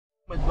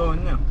Much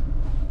going now?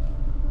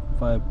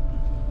 5.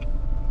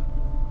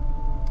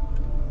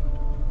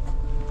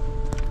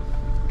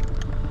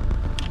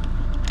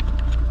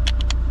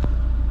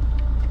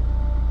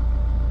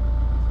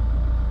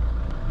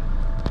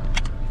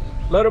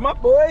 Load them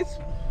up, boys.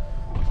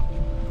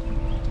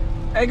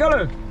 Hey,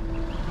 Golo.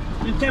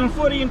 You channel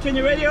 40 and turn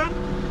your radio on?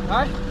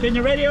 Huh? Turn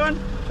your radio on?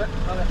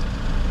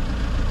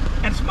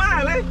 And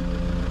smile, eh?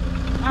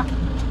 Ah,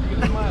 you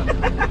can smile.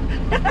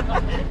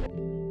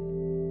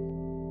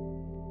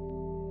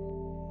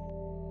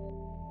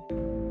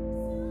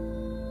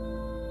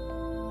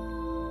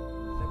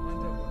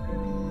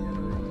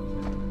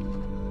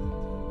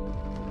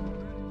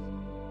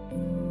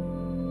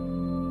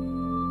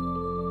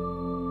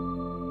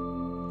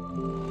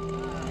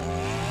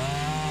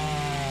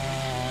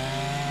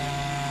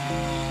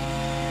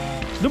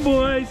 The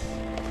boys.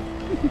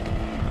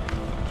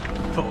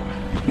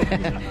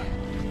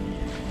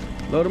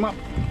 Load them up.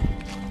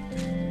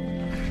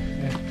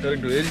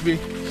 Heading to Ilbi,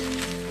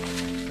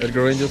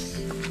 Edgar Rangers,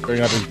 going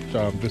out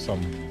to do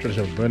some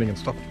traditional burning and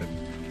stuff, and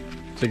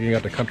checking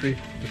out the country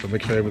just to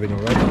make sure everything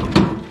is alright.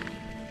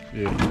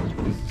 Yeah,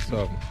 this is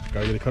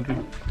Karajarri Country.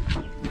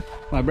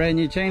 My brand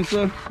new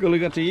chainsaw, Gulu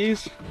got to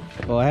use.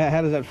 Oh,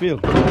 how does that feel?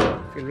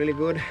 Feel really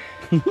good.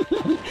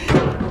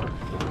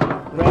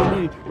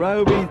 Brand new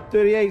Ryobi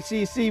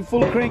 38cc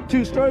full crank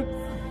 2-stroke.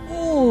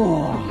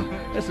 Oh,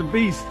 that's a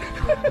beast.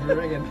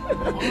 Brilliant.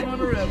 On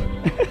the rabbit.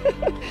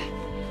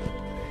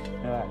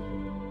 Alright.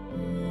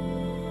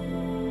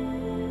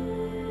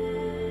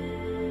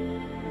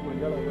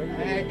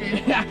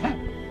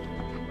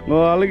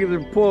 Oh, look at the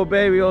poor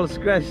baby all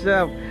scratched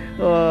up.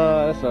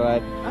 Oh, that's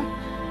alright.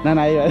 No,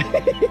 yeah.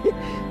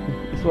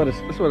 That's what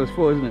it's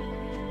for, isn't it?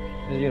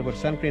 You gotta put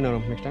sunscreen on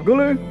them next time.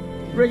 Gulu,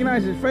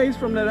 recognize his face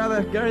from that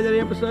other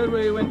Karajarri episode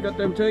where he went, got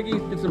them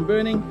turkeys, did some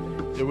burning.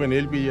 Yeah, we're in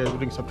Ilbi,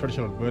 doing some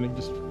traditional burning,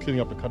 just cleaning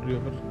up the country a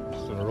bit,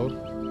 just on the road.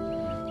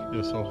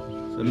 Yeah, So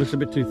it looks a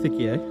bit too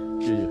thicky, eh?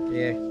 yeah.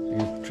 Yeah.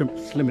 You can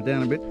slim it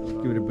down a bit,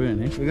 give it a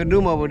burn, eh? We got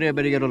doom over there,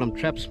 but you got all them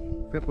traps,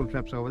 purple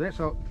traps over there,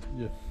 so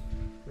Yeah.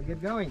 we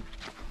get going.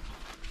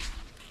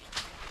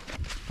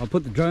 I'll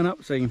put the drone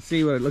up so you can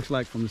see what it looks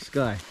like from the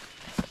sky.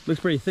 Looks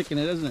pretty thick in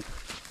it, doesn't it?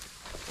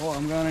 Oh,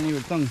 I'm going in here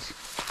with tongues.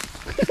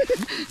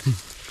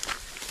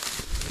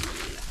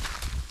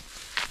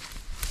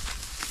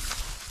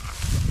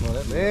 Well,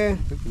 that's there.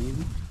 You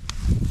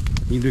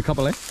can do a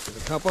couple, eh? There's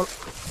a couple.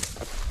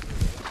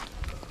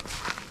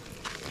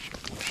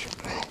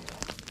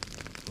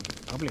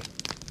 Lovely.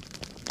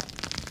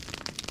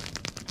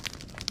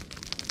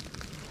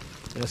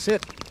 That's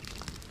it.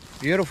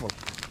 Beautiful.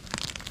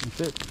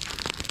 That's it.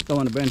 Don't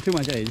want to burn too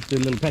much, eh? Just do a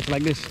little patch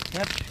like this.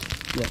 Yep.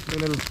 Yeah. Do a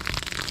little.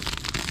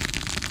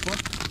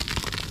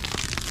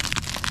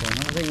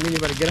 I think we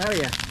better get out of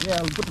here. Yeah,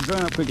 I'll put the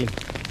drone up quickly.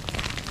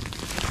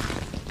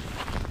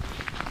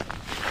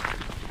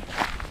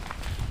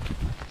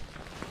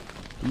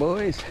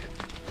 Boys.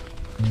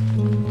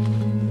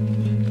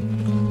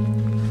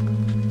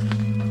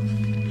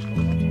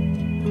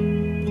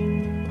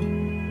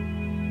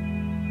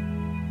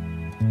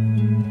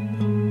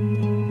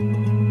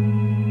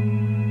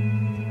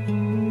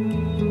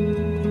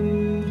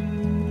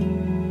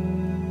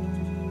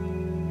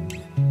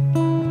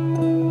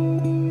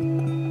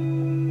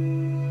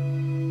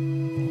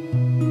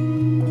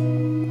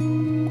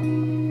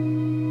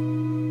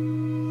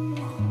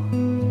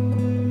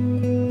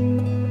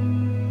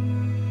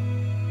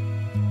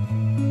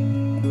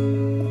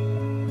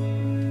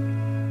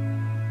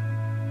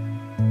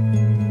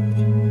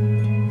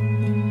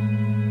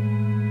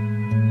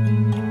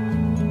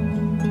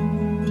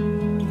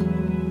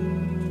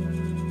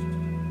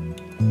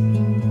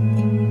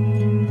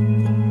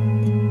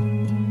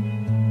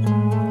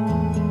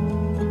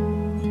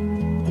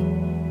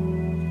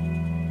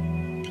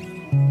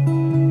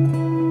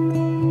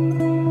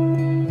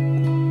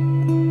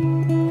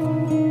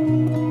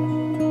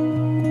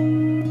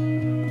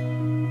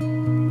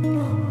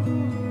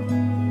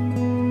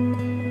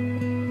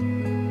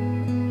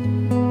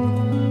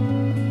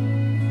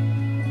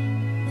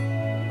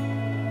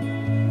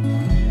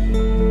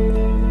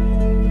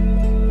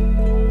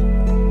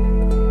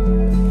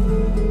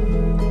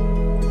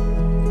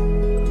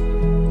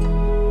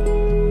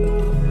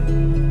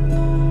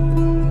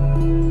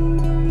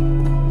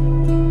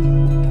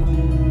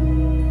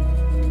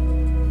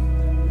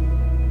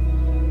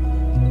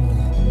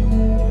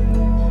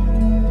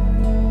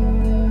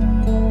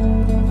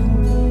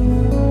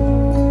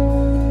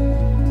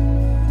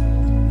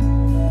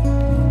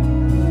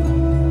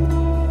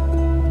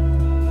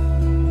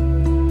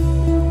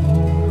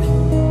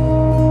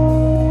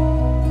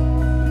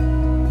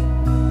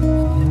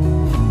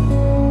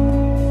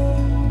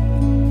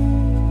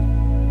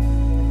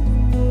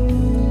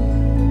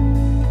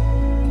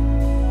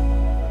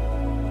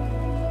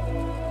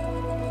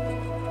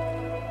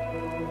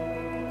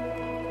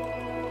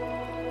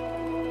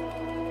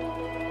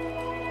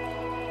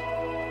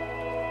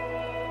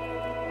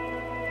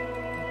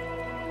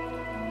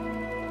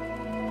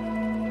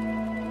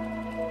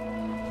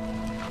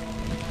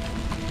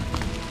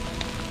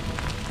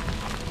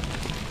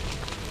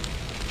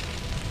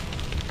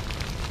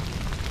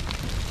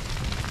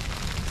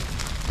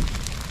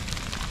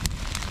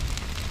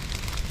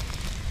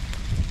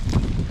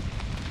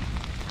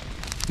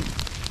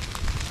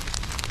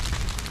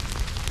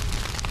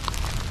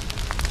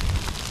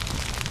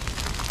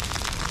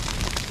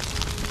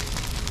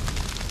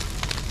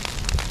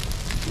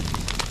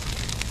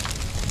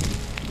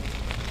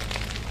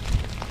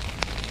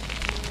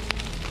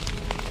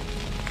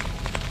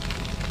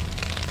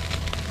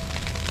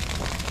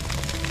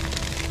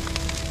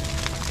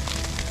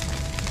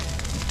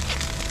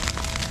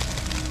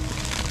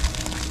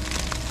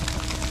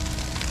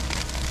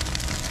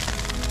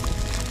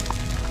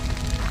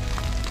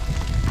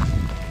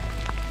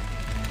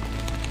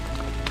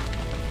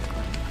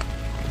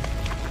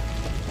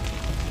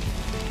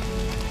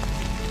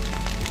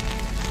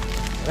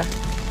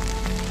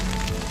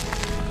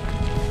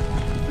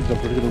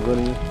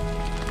 burning it.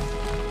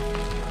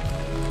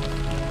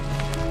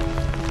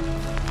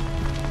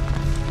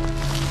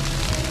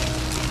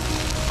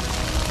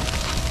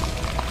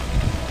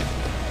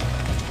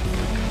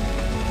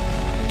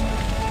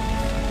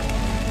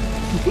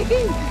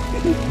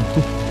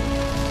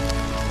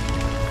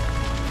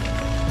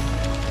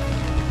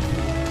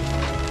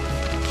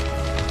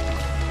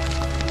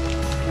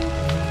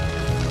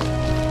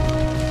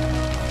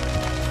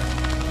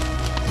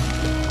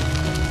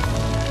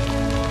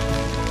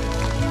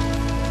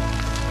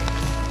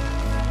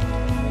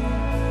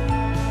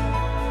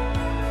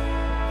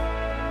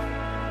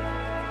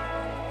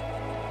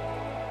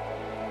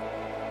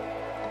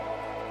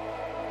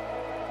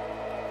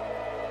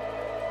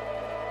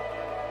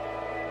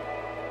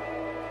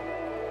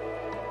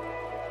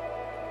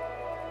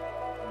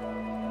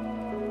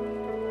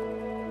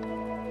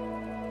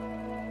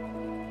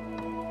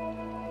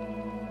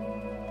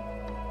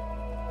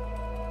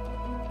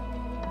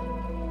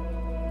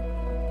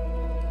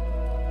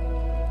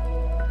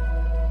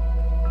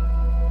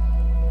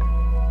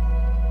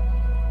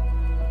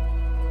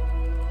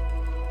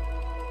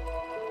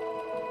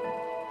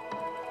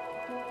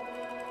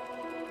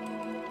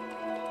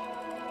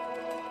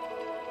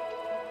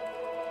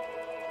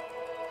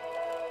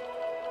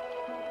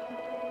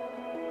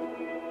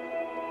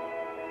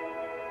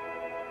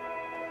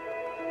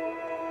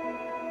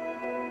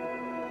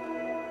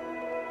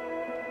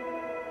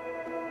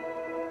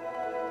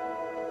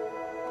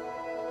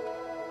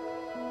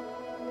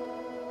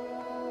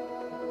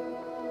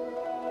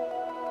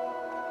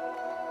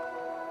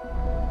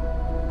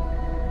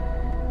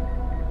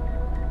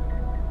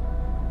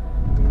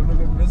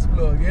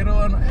 Get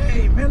on.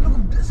 Hey man, look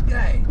at this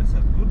guy. That's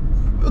a good.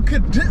 Look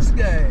at this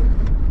guy.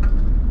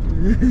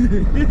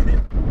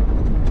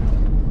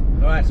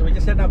 Alright, so we're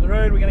just heading up the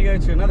road. We're going to go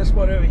to another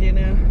spot over here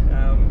now.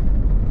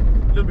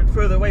 A little bit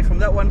further away from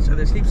that one, so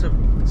there's heaps of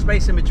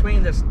space in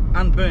between that's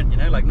unburnt, you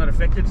know, like not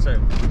affected, so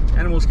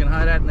animals can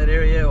hide out in that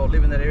area or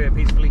live in that area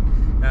peacefully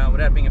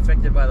without being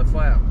affected by the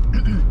fire.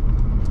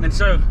 And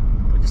so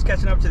we're just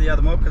catching up to the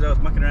other mob because I was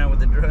mucking around with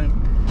the drone.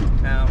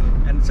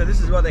 And so this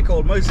is what they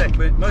call mosaic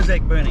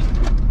burning.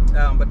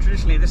 But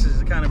traditionally this is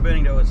the kind of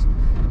burning that was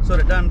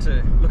sort of done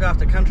to look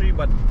after country,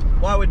 but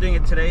why we're doing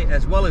it today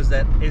as well as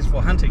that is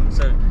for hunting.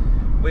 So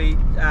we,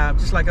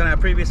 just like on our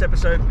previous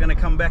episode, we're going to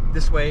come back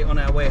this way on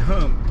our way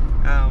home.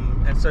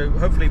 And so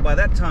hopefully by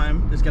that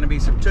time there's going to be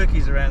some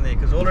turkeys around there,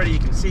 because already you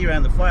can see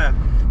around the fire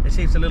there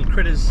seems some little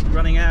critters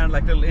running out,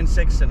 like little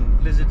insects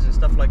and lizards and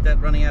stuff like that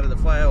running out of the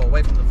fire or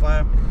away from the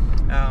fire.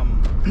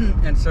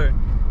 And so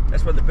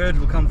that's what the birds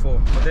will come for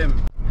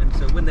them. And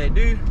so when they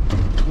do,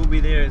 we'll be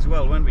there as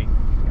well, won't we?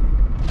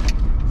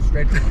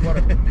 Straight to the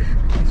water.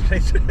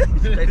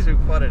 straight through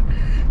potted.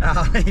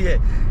 Yeah.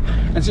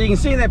 And so you can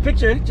see in that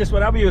picture just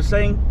what Albie was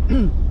saying.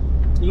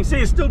 You can see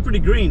it's still pretty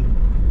green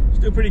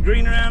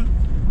around.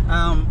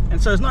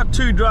 And so it's not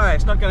too dry.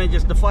 It's not going to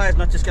just, the fire's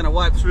not just going to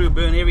wipe through,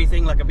 burn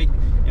everything like a big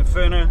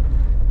inferno.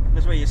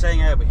 That's what you're saying,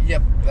 Albie?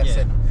 Yep, that's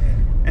it.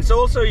 And so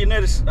also you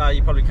notice,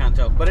 you probably can't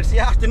tell, but it's the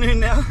afternoon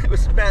now. It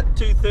was about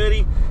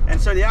 2:30, and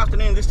so the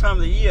afternoon this time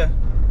of the year,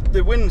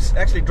 the wind's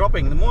actually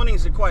dropping. The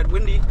mornings are quite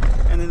windy,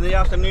 and then the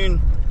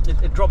afternoon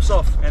it drops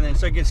off, and then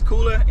so it gets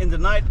cooler in the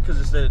night because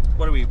it's the,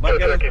 what are we, Two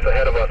turkeys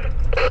ahead of us.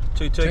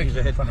 Two turkeys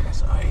ahead. In front of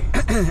us.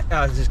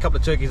 There's a couple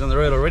of turkeys on the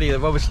road already.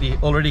 They've obviously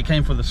already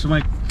came for the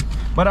smoke,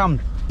 but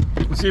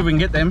we'll see if we can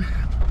get them.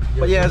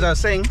 But yeah, as I was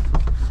saying,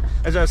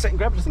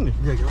 grab the thing.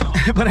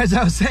 Yeah, but as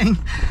I was saying,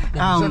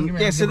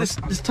 yeah, so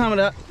this time of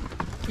the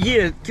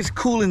year it gets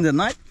cool in the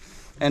night,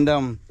 and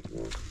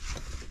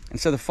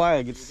so the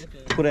fire gets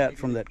put out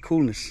from that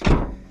coolness.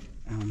 Oh,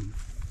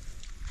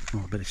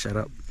 I better shut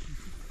up.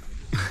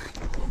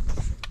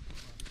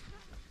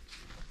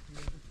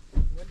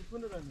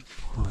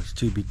 Oh, it's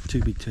two big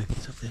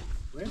turkeys up there.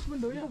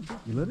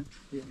 You let it?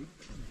 Yeah.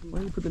 Why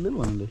don't you put the little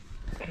one in there?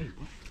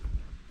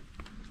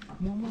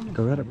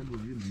 Go right up.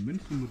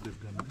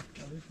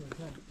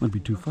 Might be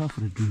too far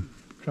for the drone.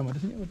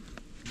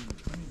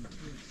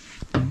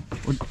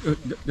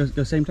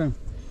 Go same time.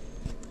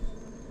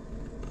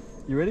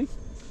 You ready?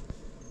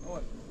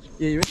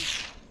 Yeah, you ready?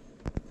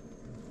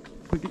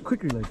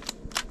 Quickly, like.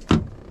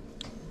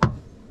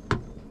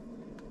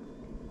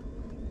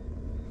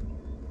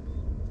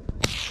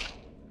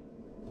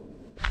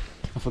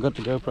 I forgot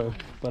the GoPro,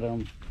 but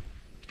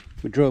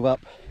we drove up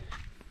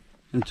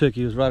and the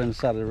turkey was right on the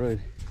side of the road.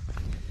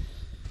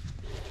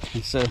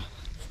 And so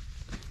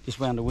just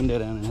wound the window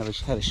down and had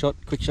a shot,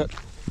 quick shot.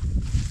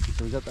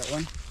 So we got that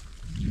one.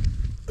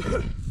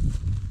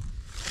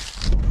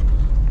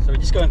 So we're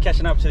just going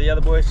catching up to the other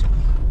boys.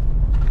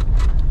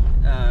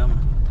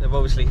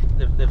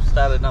 They've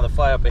started another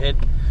fire up ahead.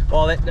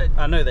 Well,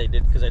 I know they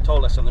did because they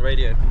told us on the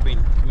radio. We've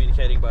been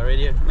communicating by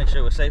radio, make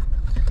sure we're safe.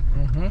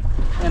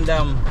 And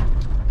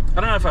I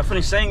don't know if I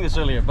finished saying this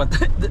earlier, but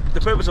the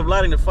purpose of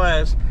lighting the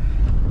fires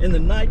in the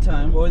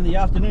nighttime or in the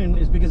afternoon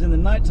is because in the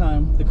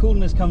nighttime the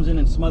coolness comes in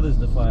and smothers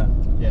the fire.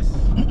 Yes.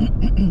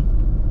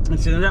 And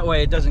so in that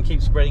way it doesn't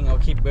keep spreading or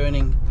keep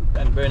burning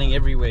and burning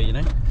everywhere, you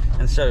know.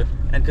 And so,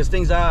 and because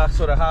things are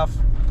sort of half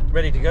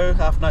ready to go,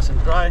 half nice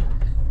and dry,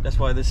 that's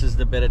why this is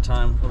the better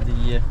time of the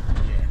year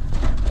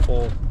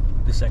for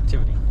this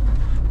activity.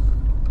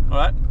 All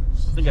right,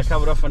 I think I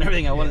covered off on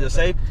everything I wanted to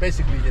say.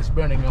 Basically just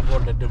burning off all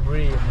the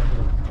debris and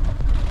everything.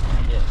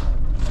 Yeah,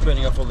 it's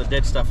burning off all the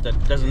dead stuff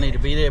that doesn't need to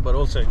be there, but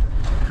also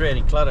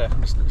creating clutter.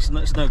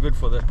 It's no good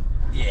for the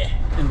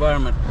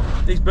environment.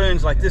 These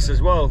burns like this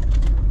as well,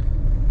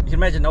 you can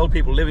imagine old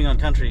people living on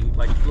country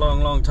like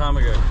long time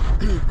ago.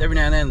 Every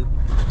now and then,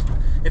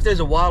 if there's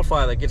a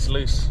wildfire that gets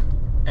loose,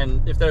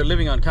 and if they're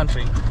living on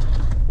country,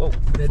 well,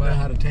 They know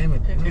how to tame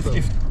it.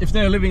 if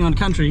they're living on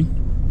country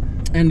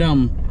and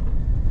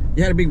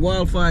you had a big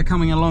wildfire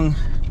coming along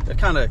that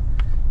kind of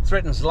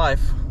threatens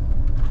life,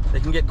 they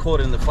can get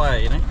caught in the fire,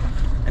 you know.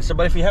 And so,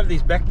 but if you have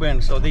these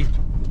backburns or these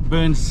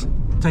burns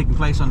taking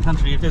place on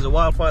country, if there's a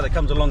wildfire that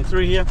comes along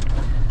through here,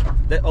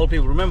 that old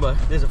people remember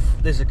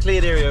there's a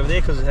cleared area over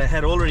there because it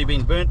had already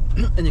been burnt,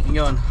 and you can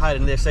go and hide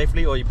in there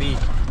safely, or you'd be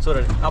sort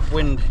of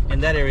upwind in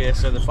that area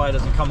so the fire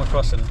doesn't come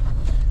across and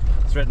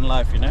threaten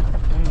life, you know.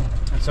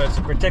 And so it's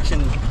a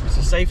protection, it's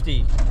a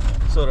safety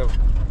sort of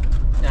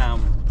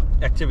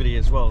activity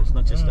as well. It's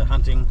not just the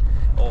hunting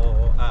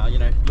or you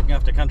know, looking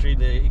after country,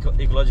 the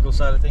ecological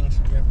side of things.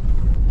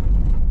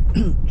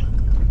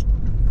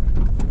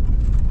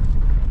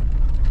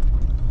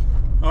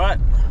 All right,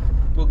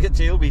 we'll get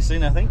to Ilbi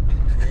soon, I think.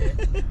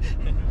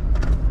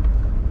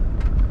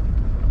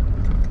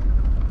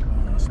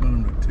 Oh,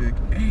 smelling the tick.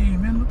 Hey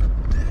man, look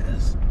at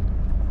this.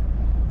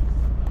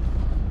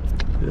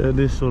 Yeah,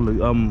 this all the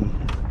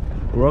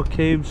rock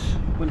caves.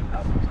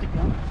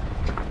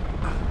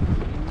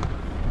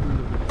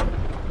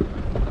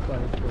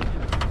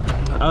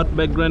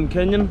 Outback Grand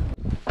Canyon.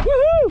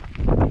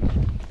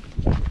 Woohoo!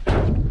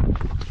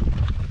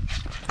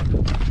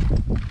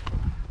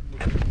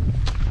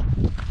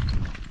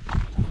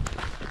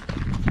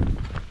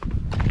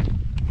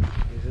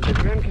 This is the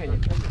Grand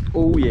Canyon.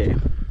 Oh yeah.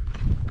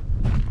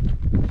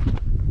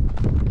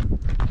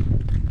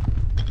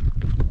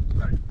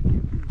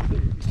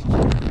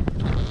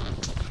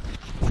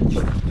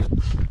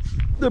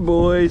 The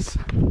boys.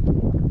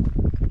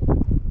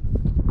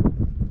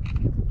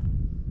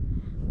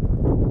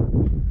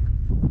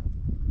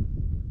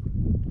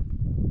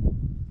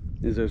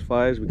 There's those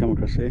fires we come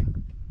across here.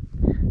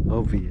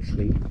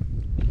 Obviously.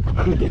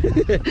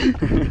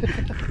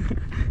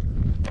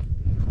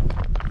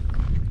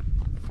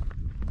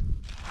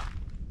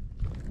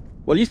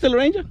 Well, you still a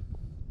ranger?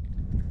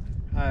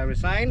 I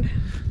resigned,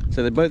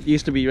 So they both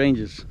used to be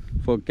rangers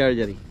for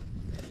Karajarri.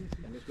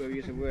 and this is where we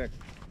used to work.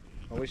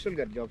 But we still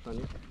got jobs on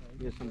it.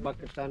 There's some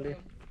buckets on there,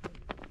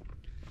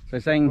 So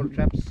saying full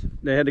traps.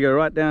 they had to go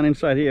right down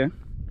inside here,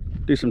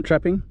 do some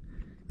trapping.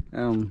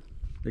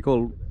 They're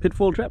called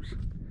pitfall traps.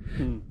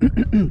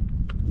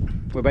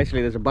 Where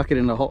basically there's a bucket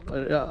in a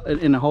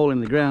hole in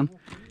the ground,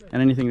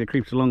 and anything that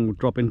creeps along will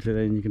drop into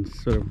there, and you can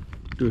sort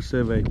of do a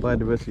survey,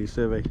 biodiversity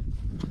survey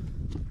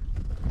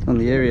on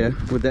the area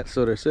with that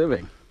sort of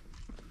survey.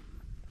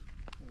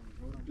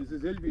 This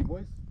is Ilbi,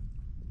 boys.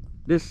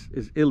 This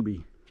is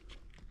Ilbi.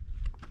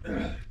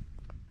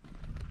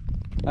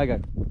 Okay.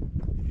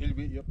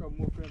 Ilbi, you've got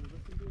more friends.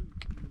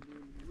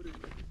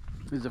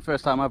 This is the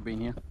first time I've been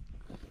here.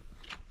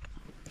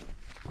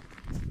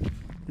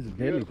 This is a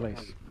deadly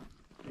place.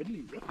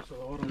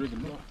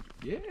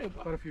 Yeah,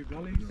 quite a few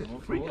gullies.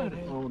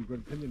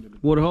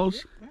 Water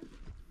holes,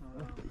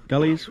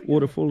 gullies,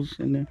 waterfalls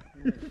in there.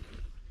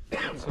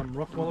 Some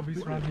rock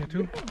wallabies around here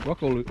too.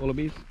 Rock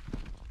wallabies.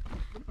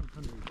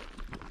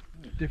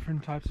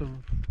 Different types of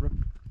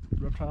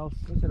reptiles.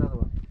 What's another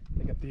one?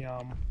 They got the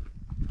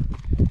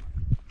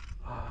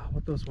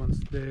what those ones?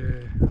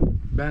 The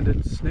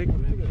banded snake,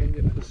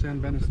 the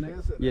sand banded snake.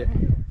 Yeah.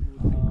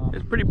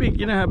 It's pretty big.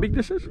 You know how big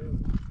this is?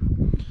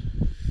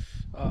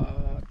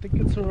 I think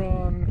it's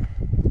around.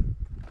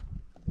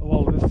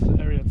 Well, this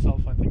area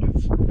itself, I think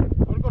it's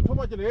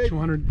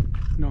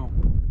 200. No,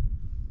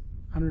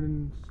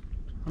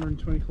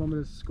 120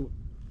 kilometers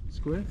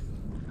square.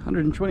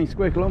 120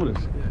 square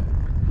kilometers. Yeah.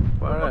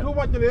 Alright. Too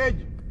much in the edge.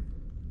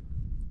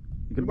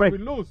 You could break. We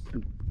lose.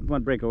 It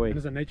might break away. It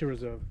is a nature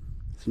reserve.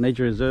 It's a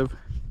nature reserve.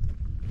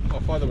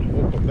 Our father will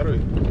walk from that way.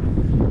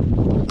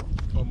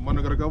 From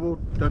Managaragabo,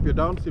 tap you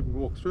down, see if we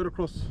can walk straight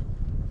across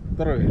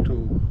that way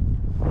to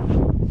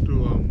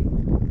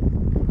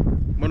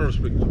Manor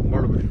Springs,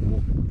 Marlborough.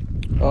 Walk.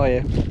 Oh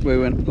yeah, we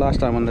went last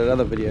time on that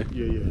other video.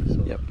 Yeah.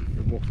 So Yep.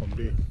 you walk from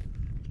there.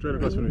 Straight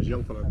across when he was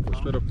young fella. Go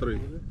straight up there.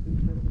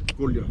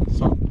 Gulya,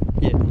 south.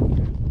 Yeah.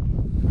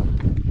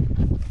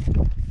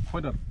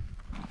 Point up.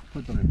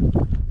 Point on him.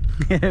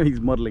 He's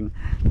modelling.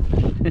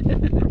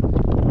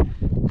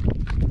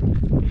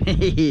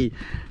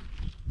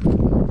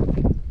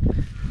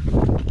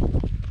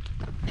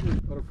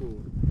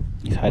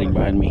 He's hiding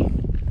behind me.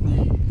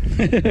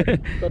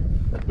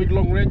 That big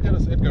long range,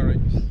 that's Edgar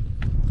Range.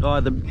 Oh,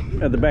 at the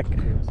back,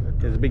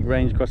 there's a big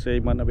range across there.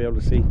 You might not be able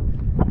to see.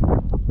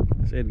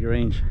 It's Edgar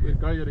Range. Wait,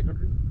 Karajarri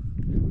Country?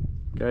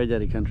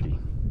 Karajarri Country.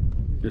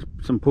 Just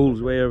some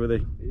pools way over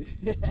there.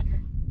 See,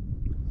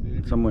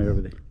 It's somewhere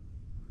over there.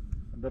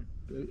 And that,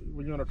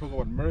 when you want to talk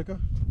about America,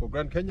 or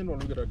Grand Canyon, or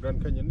look at a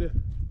Grand Canyon there.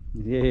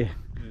 Yeah.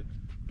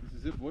 This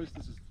is it, boys.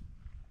 This is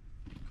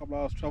a couple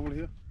hours travel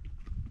here.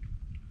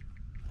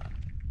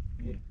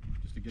 Yeah,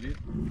 just to get here.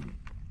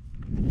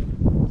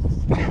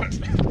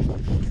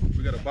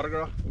 We got a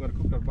burger. We're gonna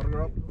cook that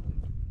burger up.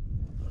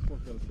 We're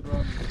gonna sit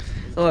around.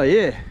 Oh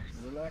yeah.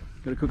 Relax.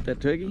 Gotta cook that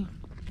turkey.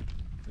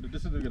 In the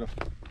distance, we're gonna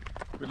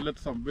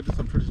witness some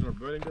traditional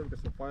burning there. We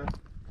got some fire.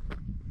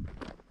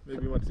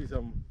 Maybe you want to see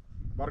some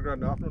burger in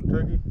the afternoon,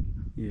 turkey.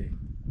 Yeah.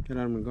 Get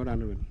on and go down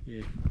to it.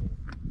 Yeah.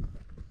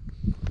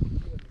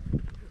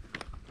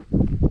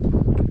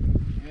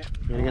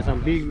 You got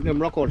some big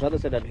rock walls. Other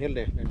side that hill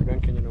there. There's a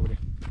Grand Canyon over there.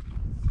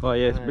 Oh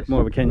yeah, it's a bit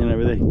more of a canyon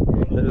over there.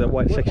 That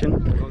white section.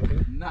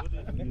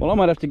 Well, I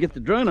might have to get the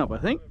drone up, I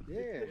think. Yeah.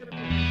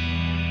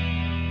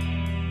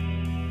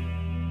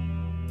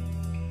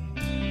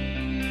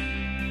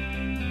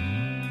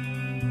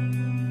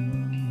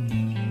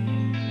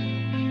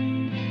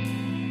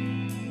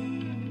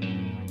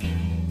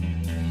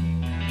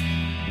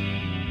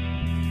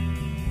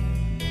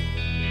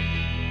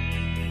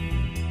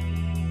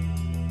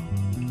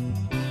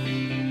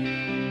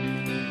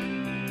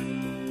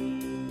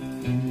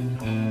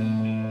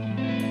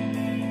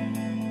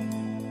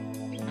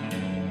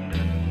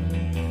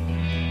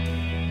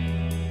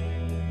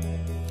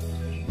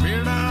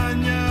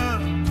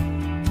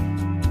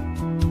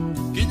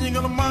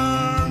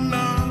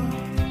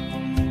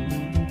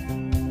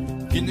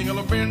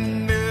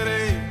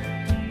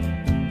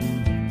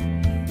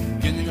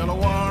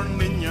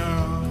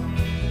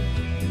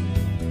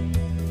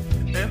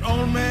 An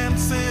old man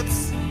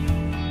sits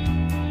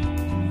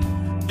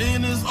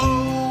in his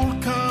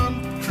old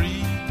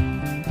country.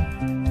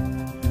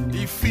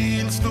 He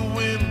feels the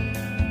wind,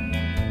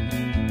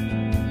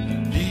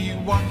 he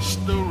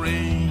watched the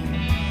rain.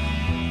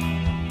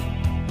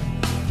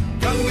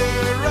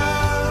 Gangara,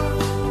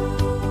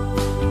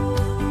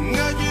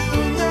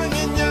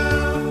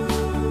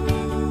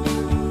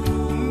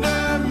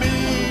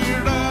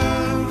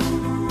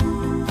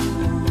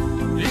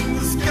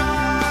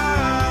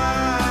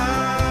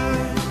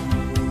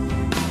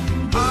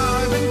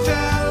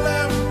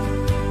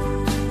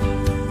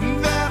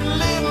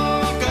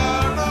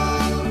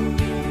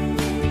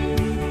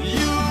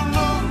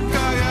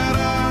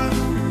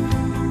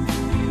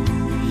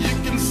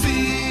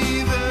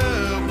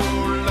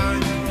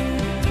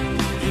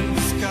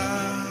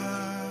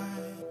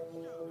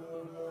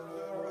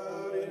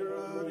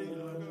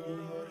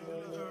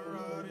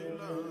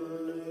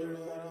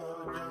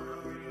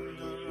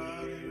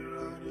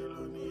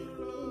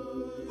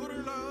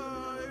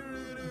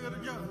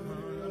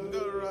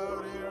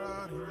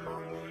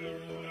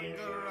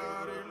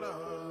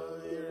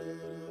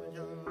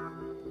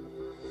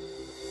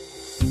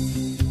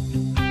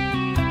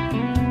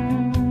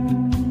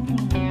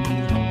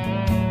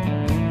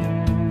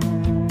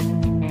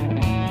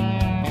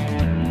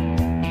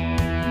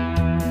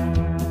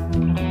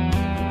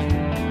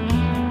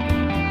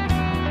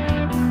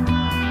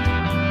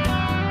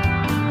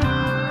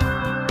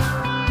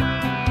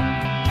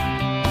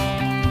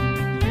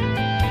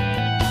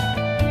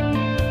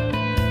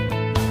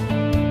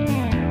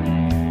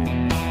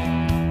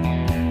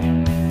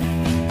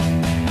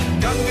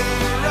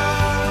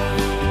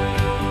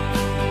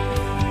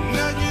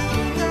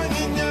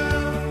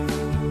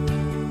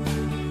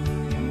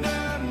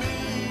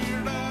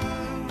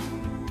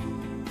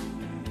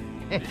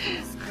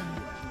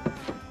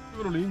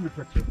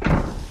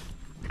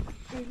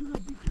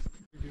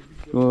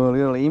 Oh,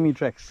 little emu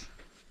tracks.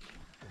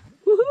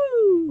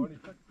 Woohoo!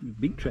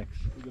 Big tracks.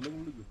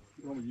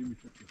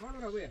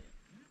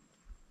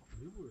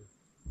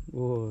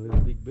 Oh, there's a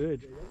big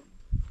bird.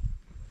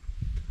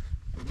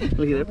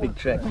 Look at that big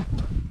track.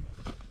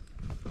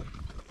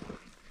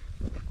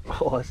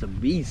 Oh, that's a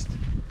beast.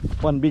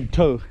 One big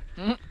toe.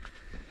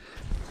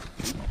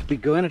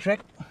 Big goanna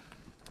track.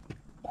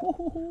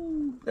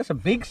 Oh, that's a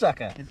big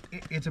sucker.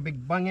 It's a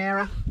big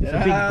bungera. It's a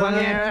big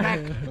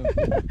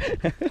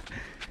bungera.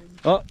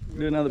 Oh,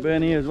 do another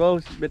burn here as well.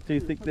 It's a bit too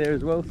thick there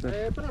as well, so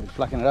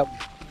plucking it up.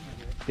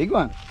 Big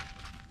one.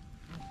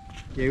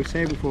 Yeah, we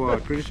save it for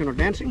traditional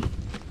dancing.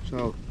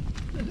 So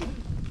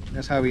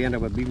that's how we end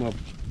up with big mob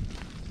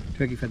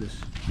turkey feathers.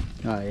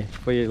 Oh yeah,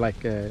 for you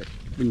like when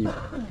you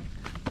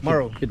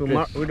Marrow. get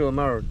dressed. We do a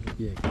marrow.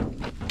 Yeah.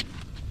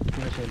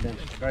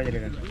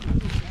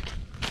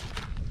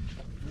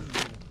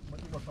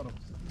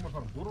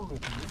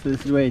 So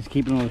this is where he's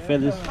keeping all the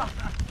feathers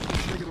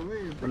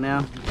for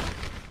now.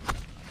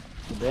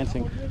 For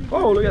dancing.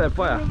 Oh, look at that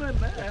fire!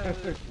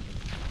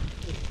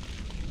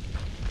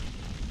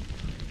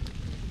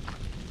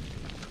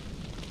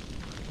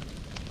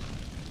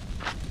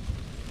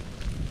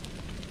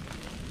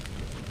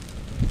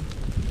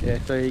 Yeah,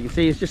 so you can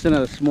see it's just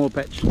another small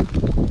patch.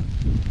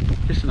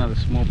 Just another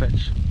small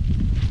patch.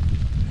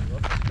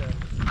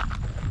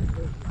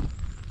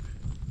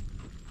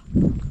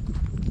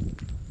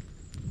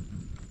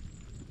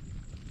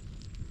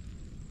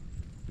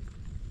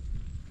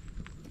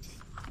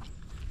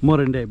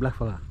 Modern day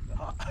blackfella.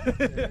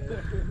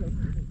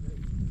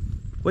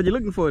 What are you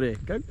looking for there,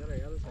 Coke?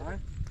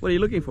 What are you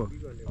looking for?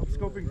 I'm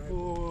scoping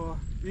for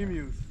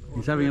emus.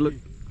 He's having a look,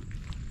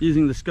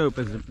 using the scope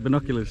as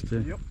binoculars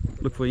to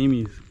look for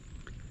emus.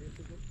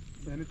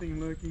 So anything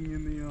lurking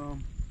in the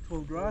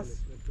tall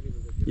grass,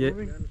 Yeah.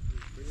 moving,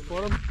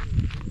 spot them,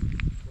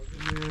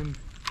 and then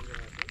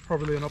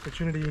probably an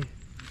opportunity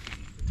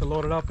to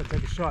load it up and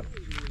take a shot.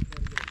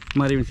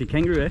 Might even see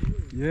kangaroo, eh?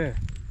 Yeah.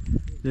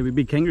 There'll be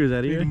big kangaroos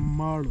out here. Big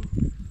marlu.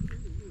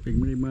 Big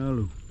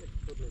malu.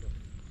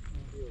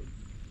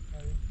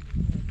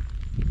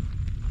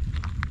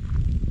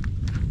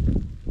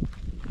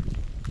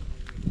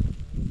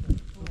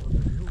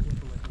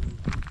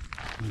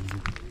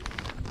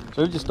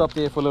 So we just stopped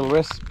here for a little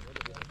rest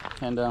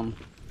and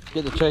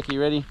get the turkey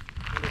ready.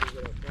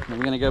 And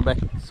we're going to go back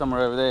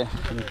somewhere over there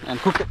and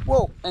cook it.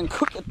 Whoa! And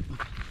cook it.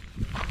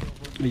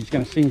 He's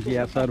going to singe the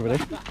outside over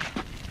there.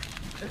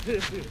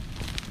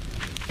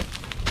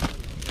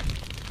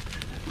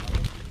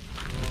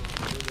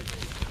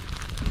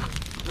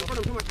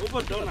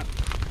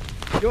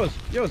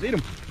 Yours, eat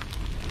them.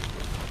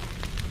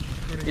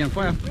 Yeah, on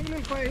fire.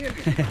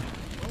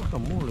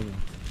 Come on,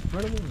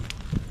 right on.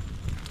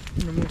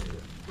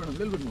 A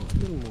little bit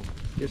more.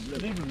 Yes, a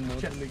little bit more.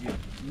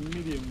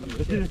 Medium.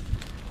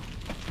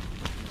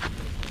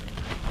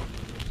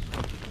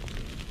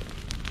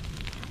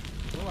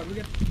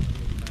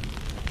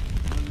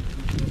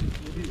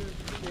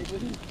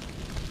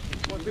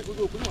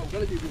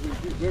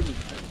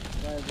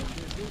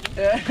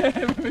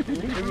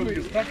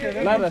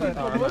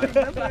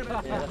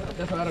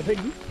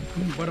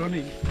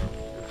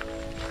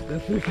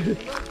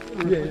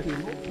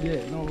 Yeah,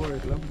 no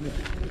worries.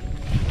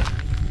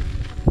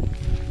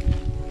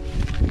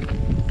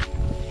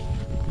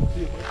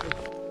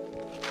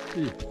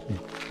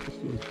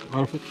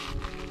 Outfit,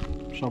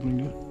 sharpening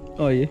there.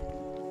 Oh yeah.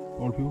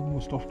 All people,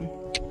 more stuff there.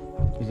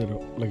 Is it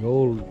like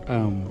old,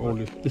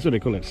 this is what they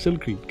call it,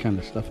 silky kind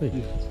of stuff, eh?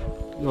 Yeah.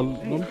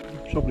 No,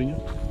 sharpening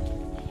here.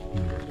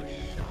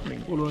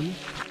 All around here.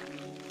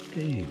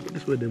 Hey,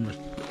 that's where they must.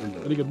 And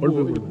you get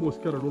more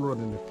scattered all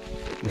around in there.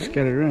 They're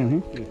scattered around,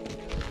 huh? Yeah.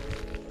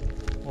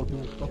 All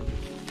people stuff.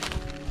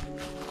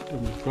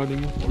 Grinding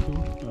here, all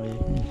people. Oh yeah.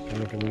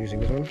 I'm not using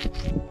this one.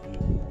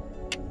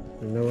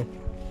 No.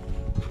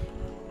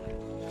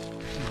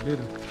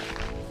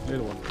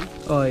 Later one.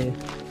 Oh yeah.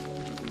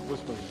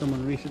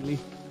 Someone recently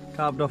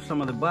carved off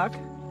some of the bark.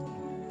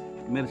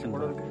 Medicine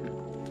bark.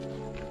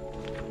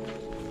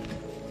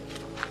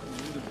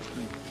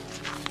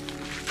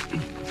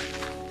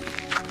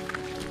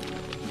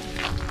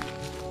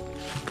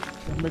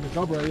 Make a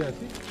gabra, yeah,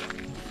 see?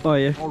 Oh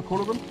yeah. All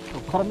color them,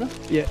 or caramel.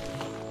 Yeah.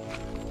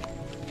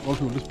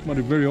 Also, this might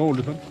be very old,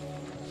 this one.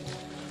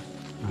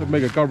 Let's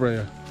make a gabra,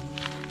 yeah.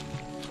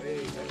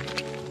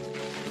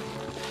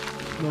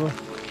 No,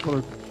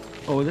 color.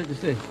 Oh, was that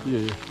just there?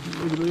 Yeah.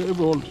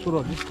 Every old sort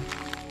of.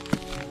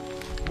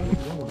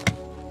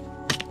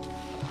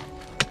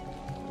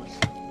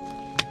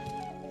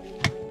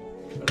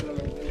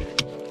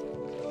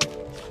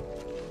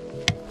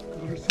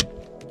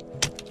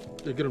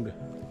 Yeah, get him there.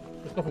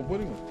 Let's go for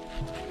boiling one.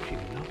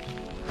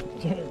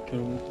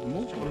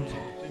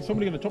 Is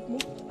somebody gonna chop more?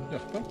 Yeah,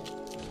 come.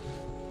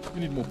 We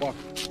need more bark.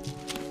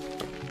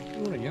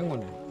 You want a young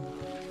one.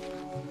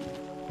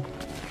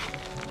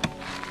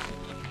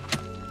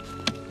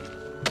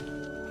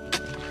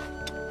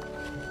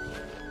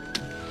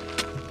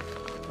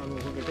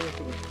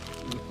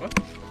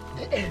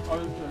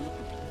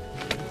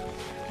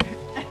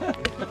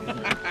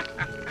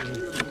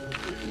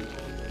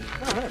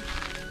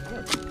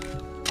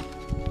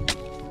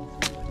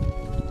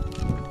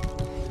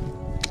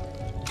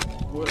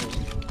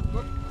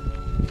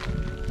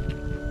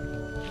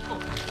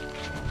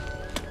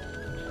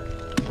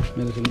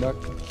 Medicine bark.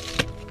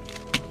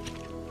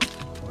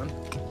 One.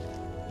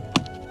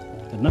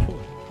 Enough of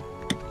it.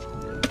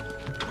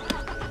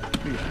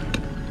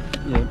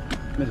 Yeah,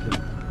 medicine.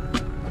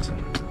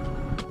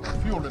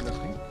 Fuel in this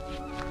thing.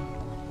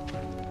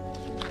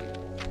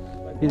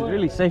 He's a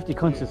really safety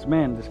conscious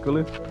man, this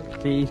Kulu.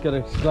 See, he's got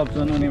his gloves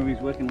on whenever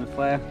he's working with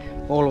fire.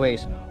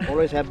 Always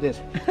have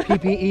this.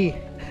 PPE.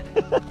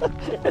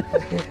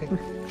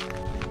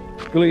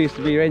 Kulu used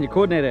to be ranger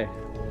coordinator.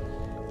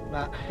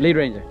 Nah, Lead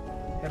ranger.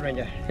 head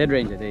ranger. Head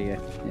ranger, there you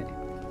go. Yeah.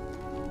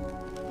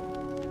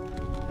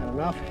 Had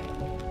enough.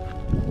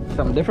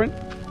 Something different?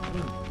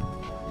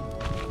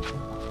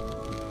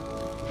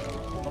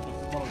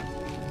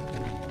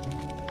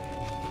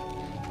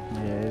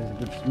 Yeah, it's a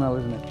good smell,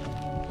 isn't it?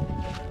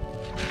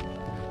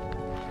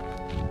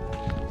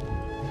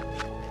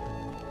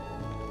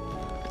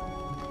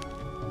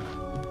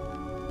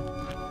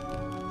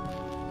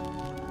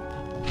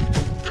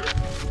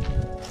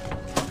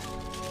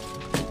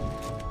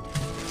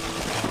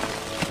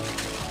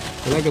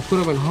 I like to put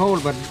them in whole,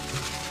 but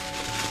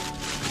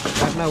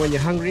right now when you're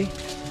hungry,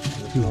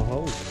 there's no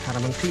hole. Cut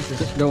them in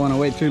pieces. Don't want to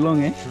wait too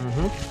long, eh?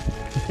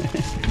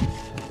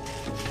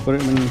 Put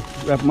it in,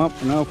 wrap them up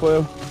in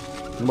alfoil,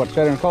 and what,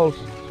 set in coals?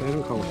 Straight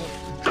in cold.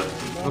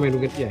 I mean,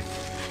 we get, yeah.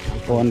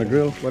 Or on the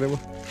grill, whatever.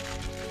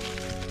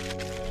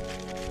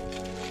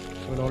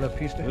 With all that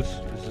piece there. This is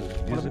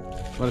gizzard.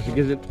 What is a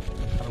gizzard?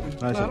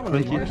 Nice and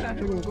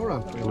crunchy. Go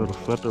around. A little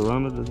fat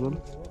around it as well.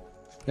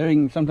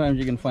 Sometimes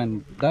you can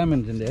find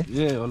diamonds in there.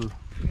 Yeah, well,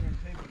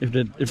 If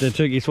the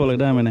turkey swallow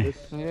diamond there.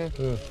 Yeah.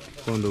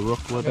 found the rock.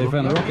 What They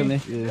found a rock in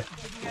there. Yeah.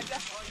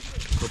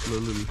 Couple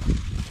of little.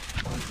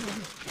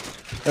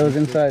 That was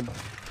inside.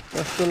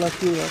 That's still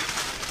lucky rock.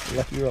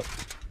 Lucky rock.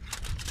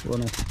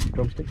 Want a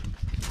drumstick?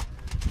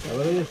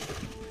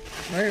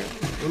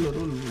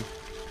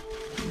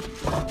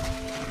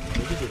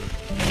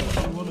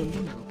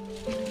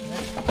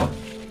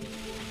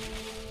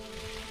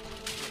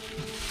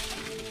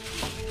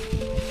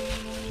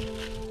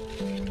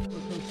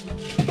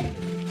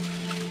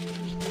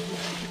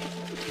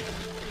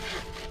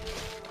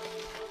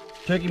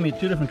 Turkey meat,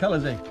 2 different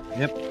colors, eh?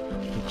 Yep.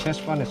 The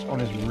chest one is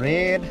always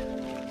red.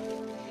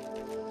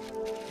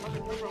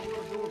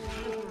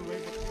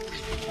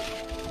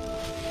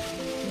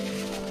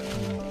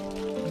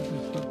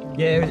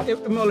 Yeah,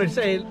 I'm already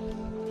saying,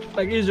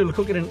 like usually we'll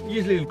cook it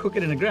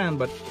in the ground,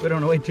 but we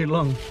don't want to wait too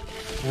long.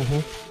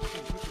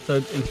 So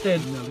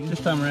instead, this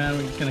time around,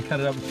 we're just going to cut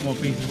it up in small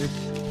pieces,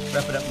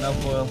 wrap it up in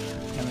alfoil,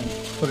 and then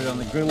put it on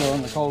the grill or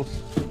on the coals.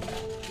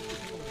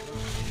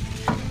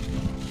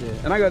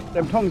 Yeah, and I got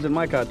them tongs in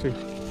my car too.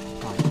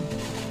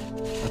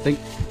 I think.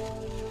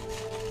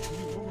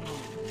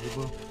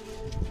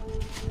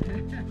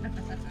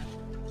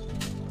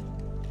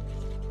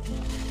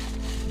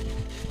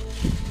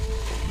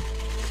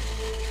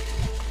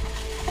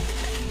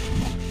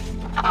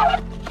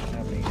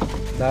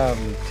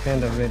 Lovely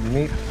tender red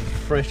meat.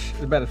 Fresh,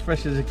 about as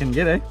fresh as it can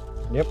get, eh?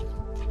 Yep.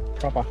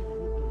 Proper.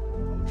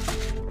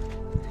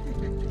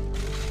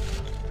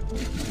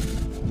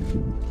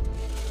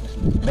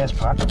 Best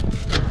part.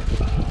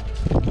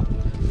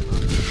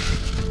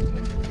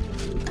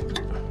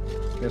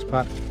 Best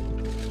part.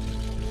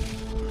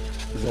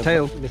 The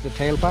tail. This is the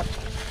tail part.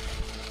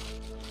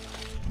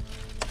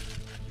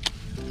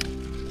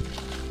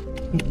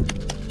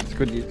 It's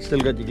good. You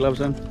still got your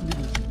gloves on.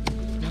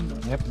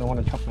 Yep. Don't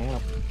want to chop me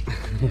up.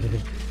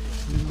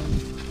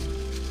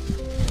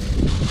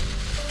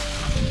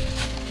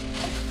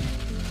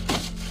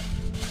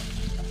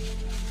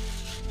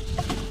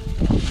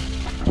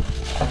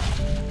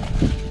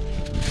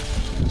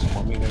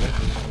 Small meat in it.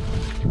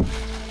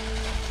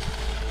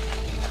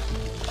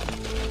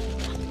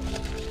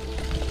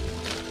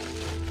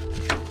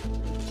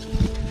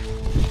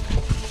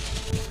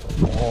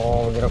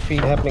 Oh, we got a feed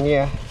happening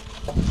here.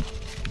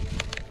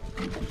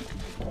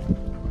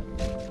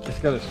 It's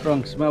got a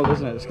strong smell,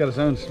 doesn't it? It's got its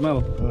own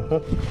smell.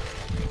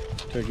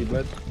 Turkey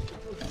blood.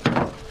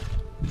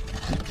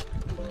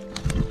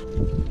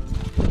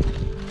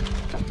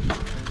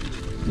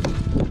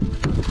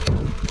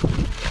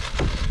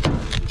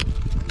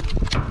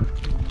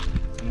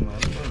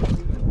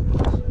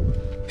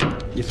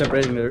 You're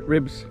separating the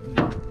ribs.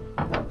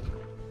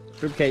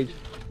 Rib cage.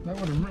 That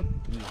would have ripped.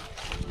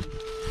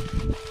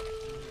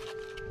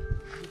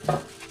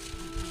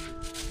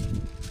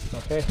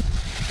 Okay,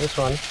 this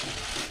one.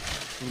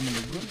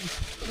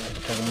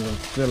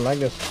 Still like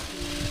this.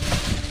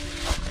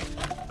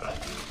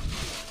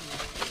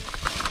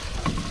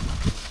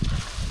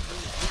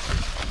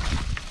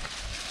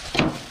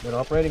 Good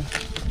operating.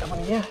 Come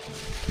on here.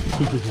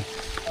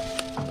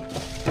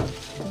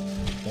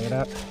 Take it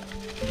out.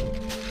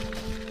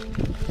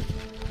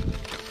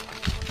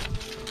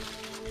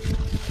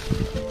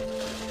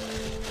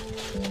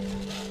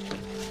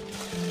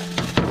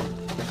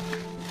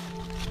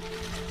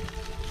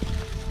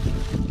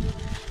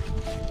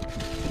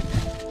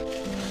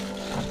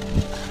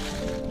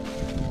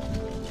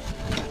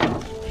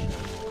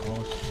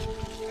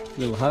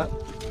 Little hot.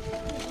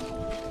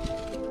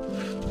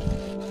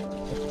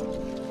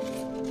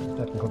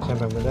 That can cook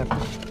something with that.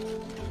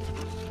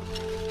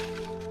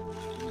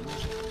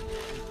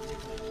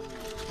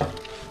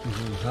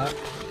 Little hot.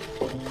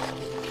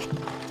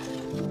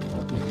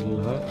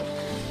 Little hot.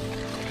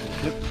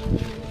 Yep.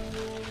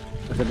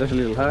 I said that's a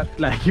little hot.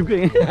 Like keep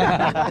going.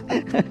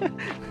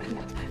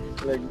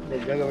 Like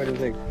young over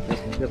thing.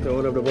 Just the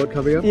owner of the boat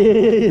coming up. Yeah.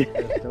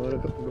 The owner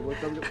of the boat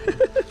coming up.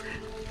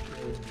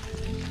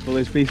 All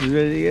those pieces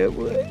ready to go,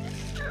 boy.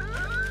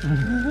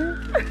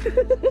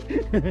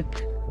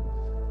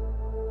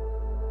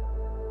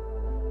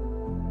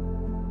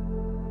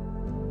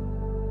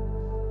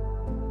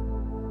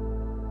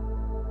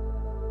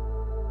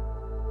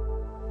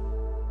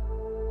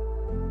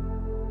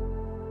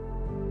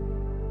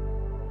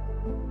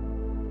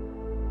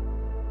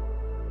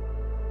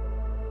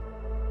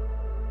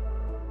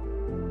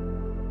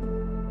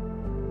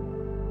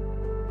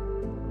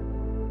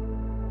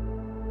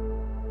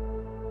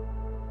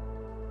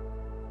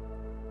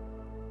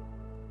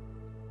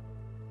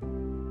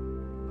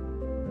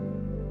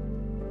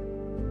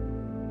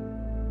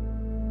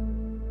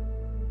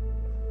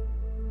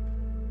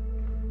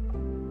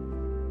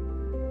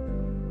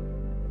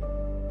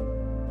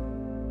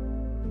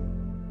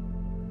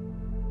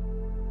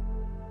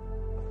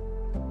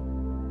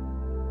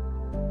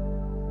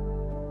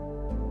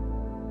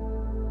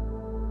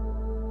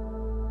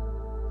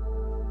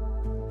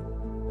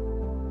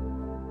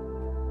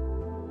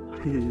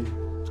 Yeah,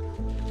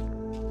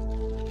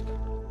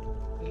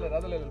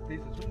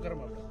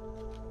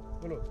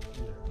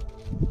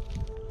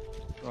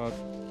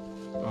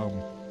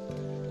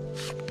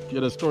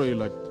 the story,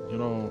 like, you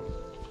know,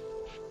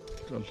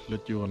 I'll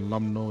let you and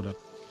Lam know that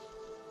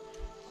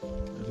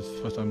this is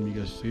the first time you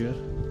guys see it.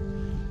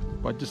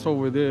 But just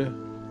over there,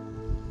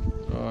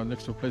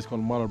 next to a place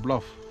called Mara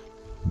Bluff,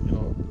 you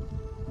know,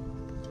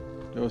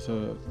 there was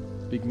a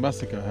big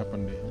massacre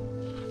happened there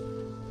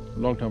a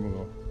long time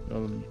ago. You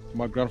know,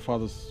 my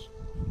grandfathers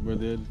were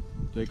there,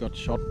 they got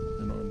shot,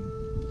 you know,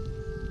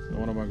 and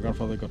one of my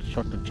grandfathers got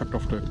shot and chucked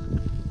off the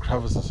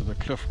crevices of the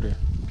cliff there.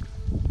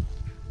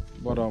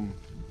 But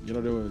you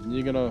know, there were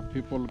Nyingana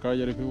people,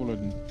 Karajarri people,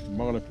 and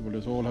Mangala people. They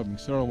was all having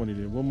ceremony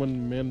there.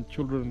 Women, men,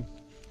 children,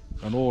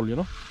 and all, you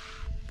know.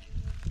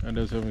 And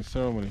they was having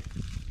ceremony.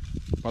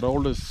 But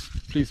all these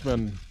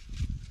policemen,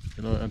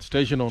 you know, and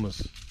station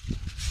owners,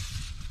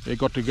 they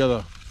got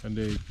together and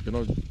they, you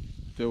know,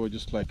 they were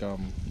just like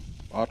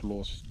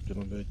outlaws. You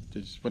know, they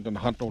just went and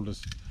hunt all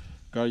this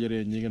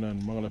Karajarri and Nyingana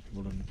and Mangala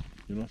people, and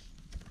you know,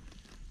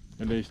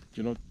 and they,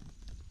 you know,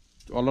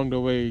 along the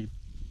way,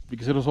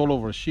 because it was all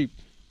over sheep.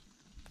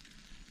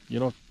 You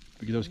know,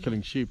 because I was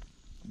killing sheep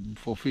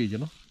for feed, you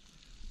know.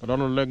 But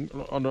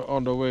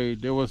on the way,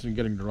 they wasn't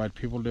getting the right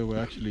people. They were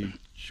actually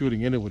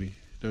shooting anybody.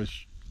 They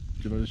was,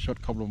 you know, they shot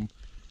a couple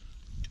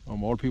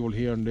of old people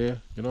here and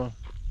there, you know.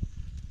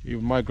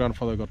 Even my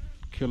grandfather got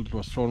killed,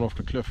 was thrown off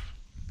the cliff.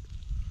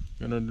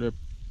 You know,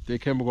 they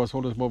came across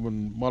all this mob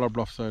in Mara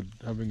Bluff side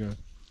having a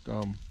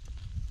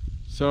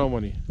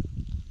ceremony.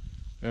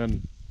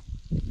 And,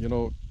 you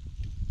know,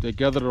 they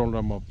gathered all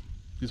them up.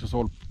 This was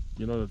all,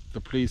 you know, the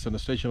police and the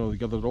station, they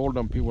gathered all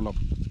them people up.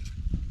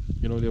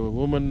 You know, there were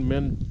women,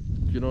 men,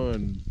 you know,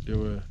 and there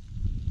were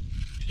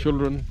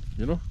children,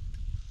 you know,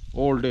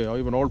 all there, or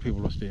even old people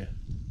was there.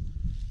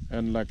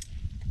 And like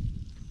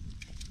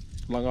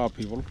Langa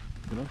people,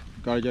 you know,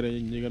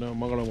 Karajarri, Nyingana,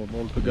 Mangalam,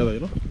 all together,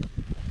 you know.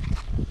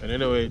 And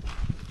anyway,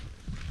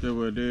 they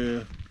were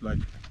there, like,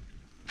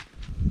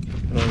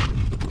 you know,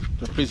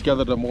 the police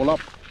gathered them all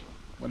up.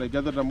 When they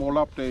gathered them all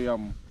up, they,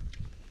 you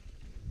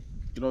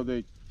know,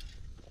 they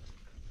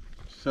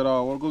said,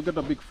 well, go get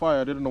a big fire.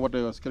 I didn't know what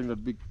they was getting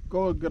that big.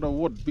 Go get a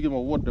wood, big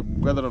amount of wood,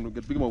 them gather them,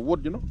 get big amount of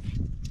wood, you know.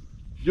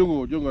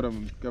 Jungo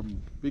them, get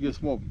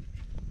biggest mob.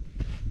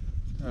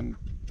 And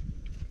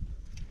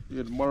he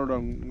had murdered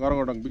them,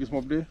 Ngarangadang, biggest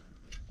mob there.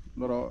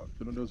 Lot of,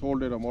 you know, there was all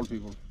day them, all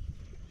people.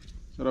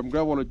 So them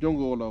grab all the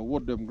jungo, all the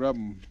wood, them grab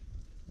them.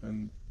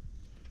 And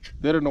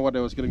they didn't know what they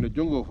was getting the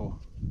jungo for.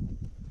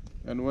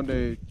 And when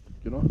they,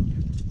 you know,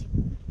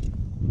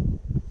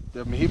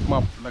 they heap them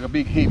up like a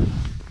big heap.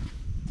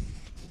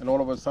 And all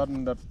of a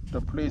sudden, that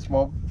the police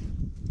mob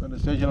and the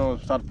station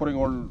start putting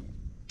all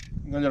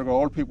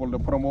people, they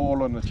put them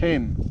all on a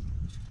chain.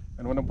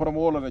 And when they put them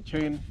all on a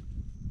chain,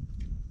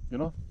 you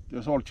know, they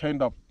was all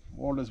chained up.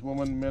 All these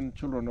women, men,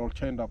 children, all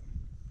chained up.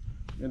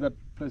 In that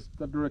place,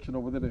 that direction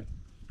over there.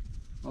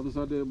 Other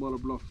side there, Mala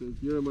Bluff.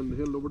 Here I'm on the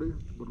hill over there,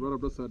 but right up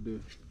that side there.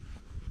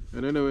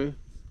 And anyway,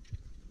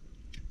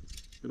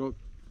 you know,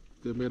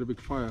 they made a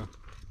big fire.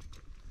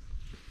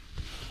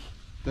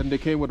 Then they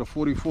came with a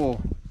 44.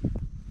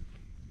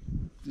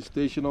 The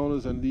station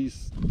owners and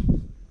these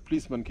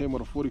policemen came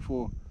with a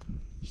 44,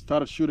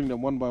 started shooting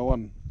them one by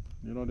one.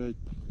 You know, they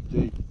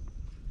you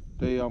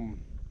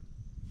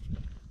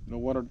know,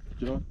 wanted,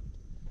 you know,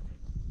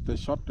 they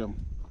shot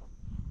them.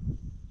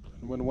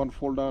 And when one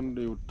fall down,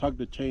 they would tug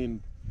the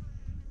chain.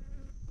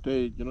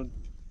 They, you know,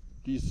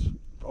 these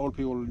old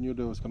people knew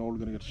they was all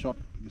gonna get shot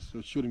because they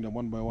were shooting them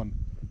one by one.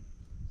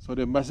 So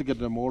they massacred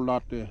them all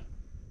out there.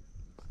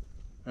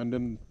 And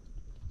then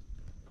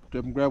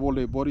them grab all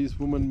their bodies,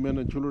 women, men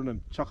and children,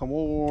 and chuck them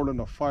all in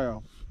the fire.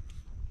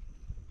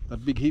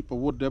 That big heap of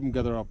wood, them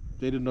gather up.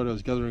 They didn't know they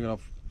was gathering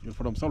up, you know,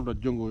 for themselves, that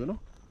jungle, you know.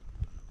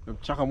 Them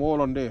chuck them all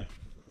on there.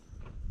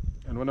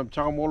 And when them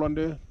chuck them all on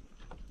there,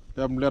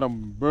 them let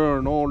them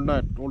burn all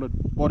night. All the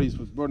bodies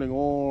was burning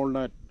all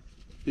night.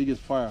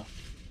 Biggest fire.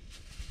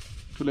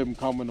 Till them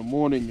come in the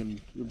morning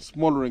and it's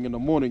smoldering in the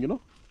morning, you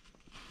know.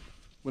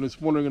 When it's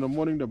smoldering in the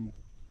morning, them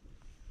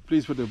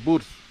police with their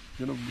boots,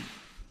 you know,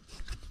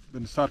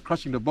 then start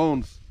crushing the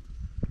bones.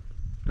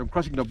 Them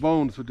crushing the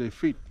bones with their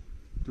feet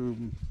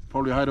to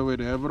probably hide away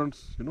the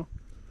evidence, you know.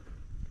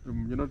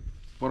 You know,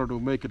 wanted to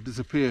make it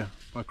disappear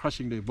by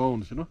crushing their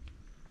bones, you know.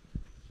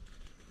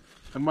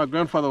 And my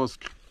grandfather was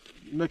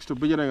next to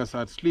Bijayanga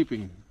side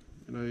sleeping.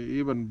 You know,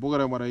 even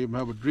Bogaramara even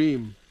have a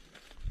dream.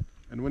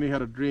 And when he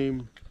had a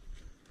dream,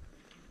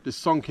 this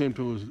song came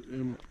to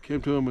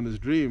him in his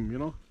dream, you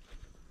know.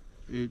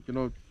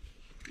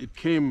 It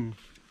came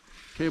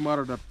out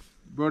of that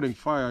burning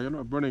fire, you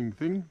know, burning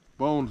thing,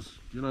 bones,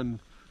 you know, and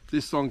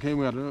this song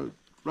came out,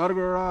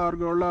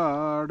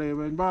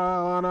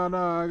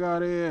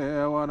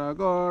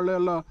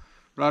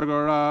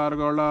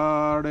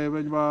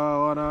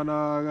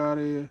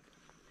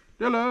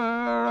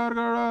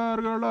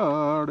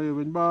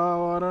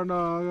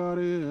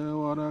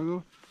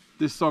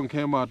 this song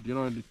came out, you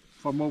know, and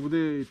from over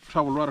there it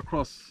traveled right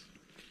across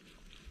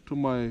to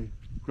my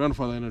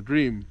grandfather in a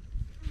dream.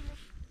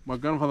 my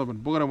grandfather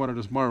been talking about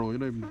this Maro, you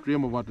know, he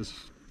dream about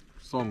this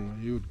song.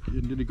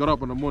 He got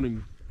up in the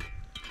morning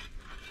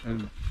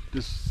and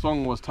this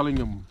song was telling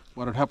him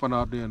what had happened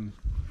out there in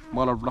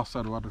Mala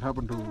Blasad, what had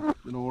happened to,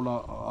 you know, all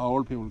our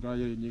old people,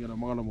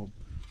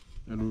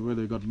 and where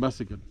they got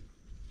massacred.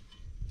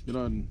 You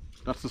know, and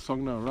that's the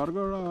song now.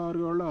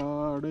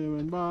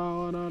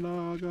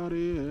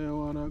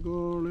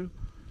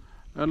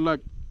 And like,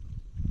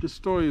 this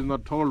story is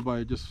not told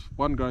by just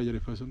one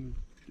Karajarri person.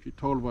 It's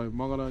told by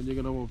Mangala and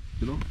Yiganamo,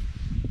 you know.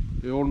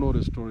 They all know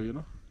the story, you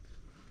know.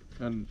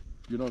 And,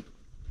 you know,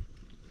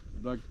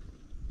 like,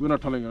 we're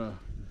not telling a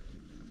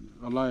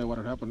lie what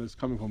had happened. It's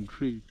coming from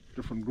 3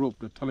 different groups.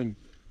 They're telling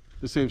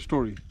the same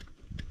story.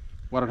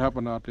 What had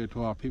happened out there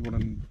to our people.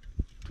 And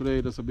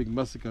today there's a big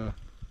massacre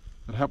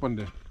that happened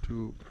there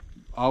to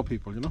our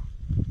people, you know.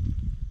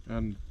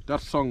 And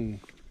that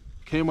song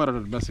came out of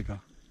that massacre.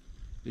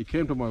 It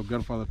came to my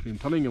grandfather dream,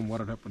 telling him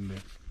what had happened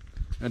there.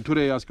 And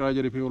today, as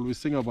Karajarri people, we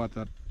sing about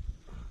that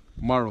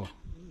Maro,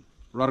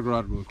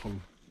 Radgar we call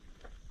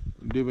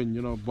it. Even,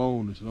 you know,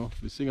 bones, you know.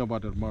 We sing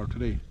about that Maro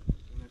today.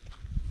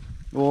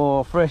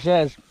 Oh, fresh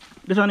as.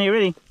 This one here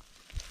ready?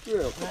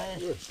 Yeah.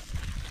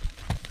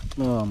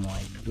 Oh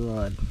my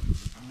God.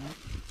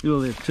 Look at all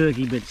the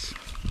turkey bits.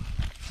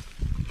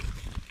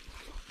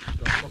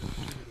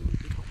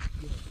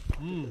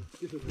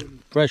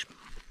 Fresh.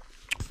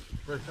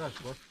 Fresh as,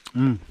 what?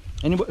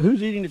 Anybody,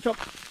 who's eating the chop?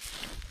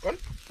 What?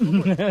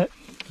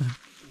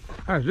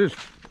 How's this?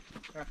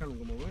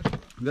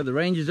 We've got the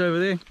rangers over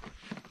there.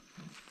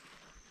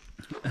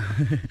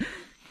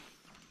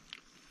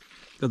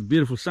 Got the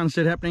beautiful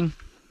sunset happening.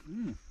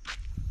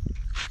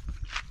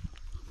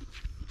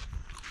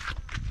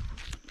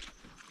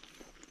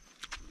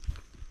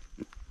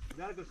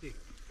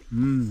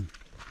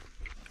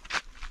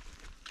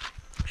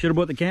 Should have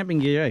bought the camping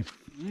gear, eh?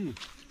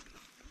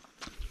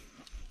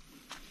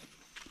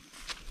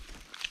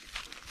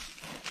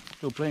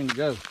 Still plenty to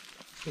go.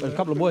 But a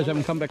couple of boys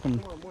haven't come back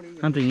from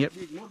hunting yet.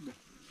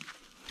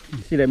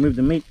 You see they moved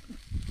the meat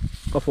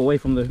off away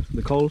from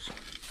the coals.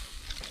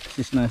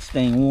 Just nice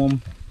staying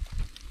warm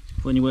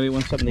for anybody who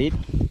wants something to eat.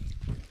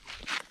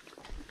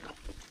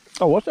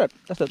 Oh, what's that?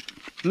 That's a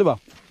liver.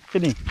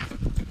 Kidney.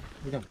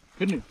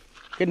 Kidney.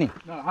 Kidney.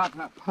 No, heart.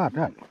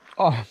 Heart.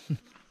 Oh,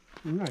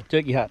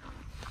 turkey heart.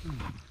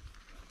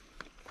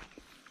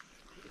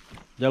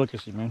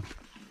 Delicacy, man.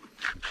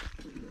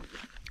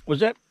 Was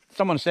that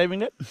someone saving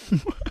that?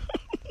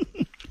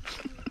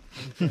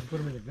 Put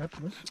them in the gut,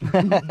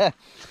 man.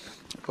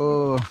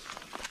 Oh.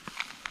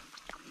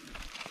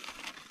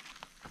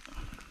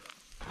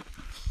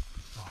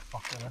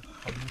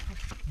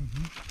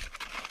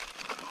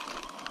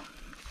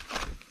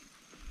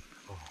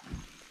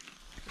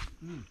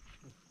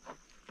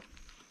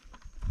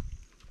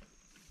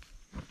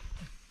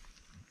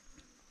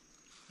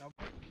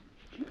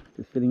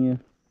 Just sitting here,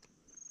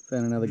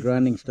 found another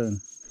grinding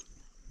stone.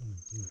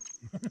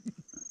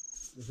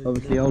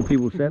 Obviously old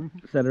people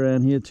sat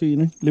around here too, you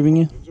know, living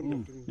here.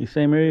 The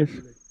same areas.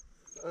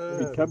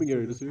 Big camping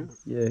area this year.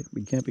 Yeah,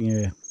 big camping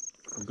area.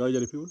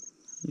 Karajarri people.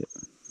 Yeah.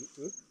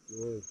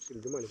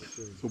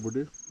 So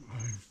good.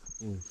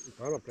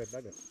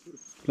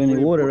 Plenty of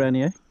water around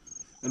here.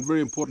 And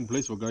very important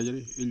place for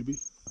Karajarri, Ilbi.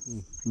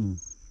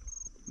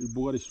 The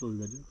Bugari story,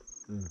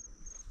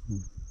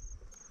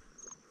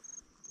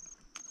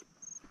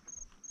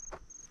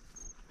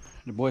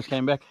 The boys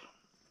came back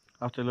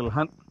after a little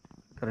hunt.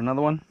 Got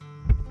another one.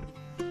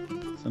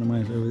 Son of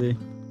mine's over there,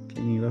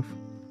 cleaning it off.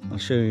 I'll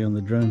show you on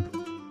the drone.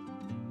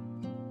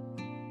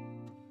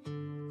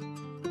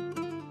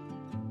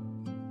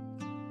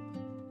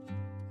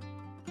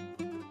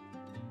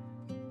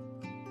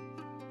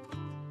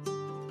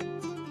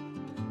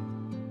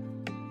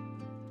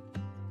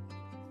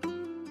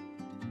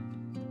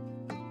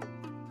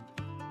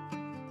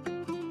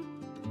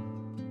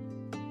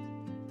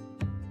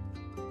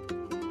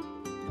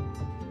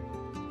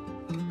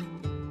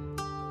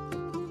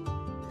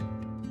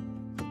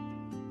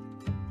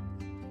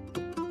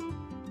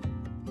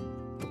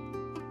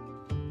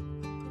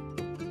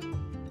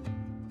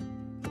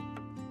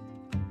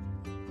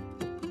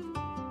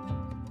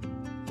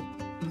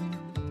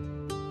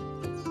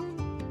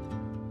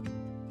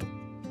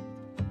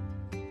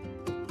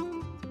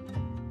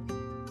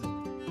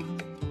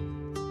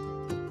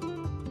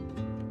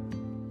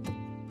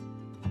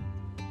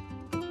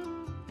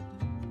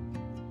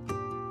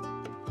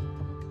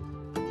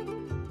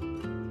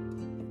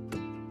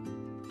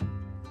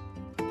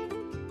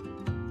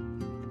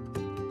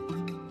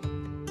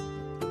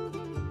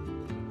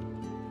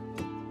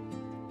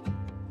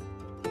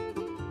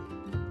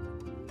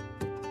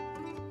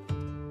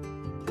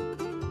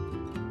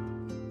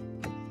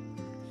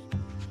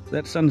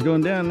 That sun's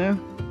going down now.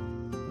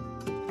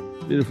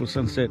 Beautiful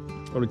sunset.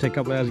 Probably take a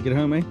couple hours to get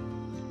home, eh?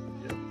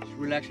 Yeah, it's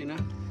relaxing now.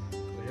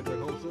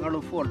 Not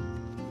look full.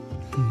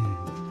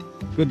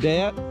 Good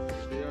day out.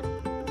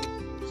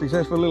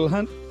 Successful little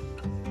hunt.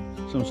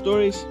 Some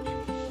stories.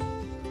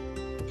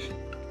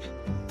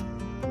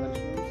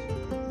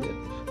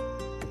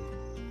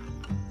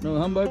 No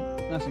humbug.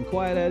 Nice and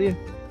quiet out here.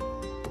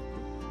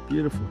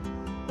 Beautiful.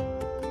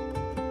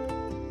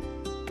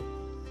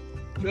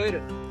 Enjoyed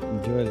it.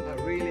 Enjoyed it. I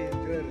really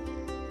enjoyed it.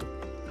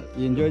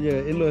 You enjoyed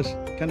your in-laws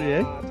country,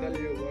 eh? I'll tell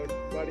you about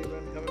Body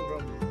Man coming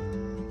from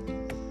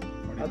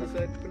other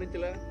side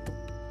peninsula,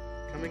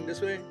 coming this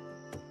way.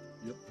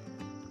 Yep.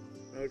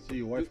 See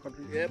your wife's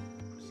country? Yep.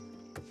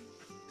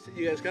 See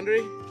you guys' country.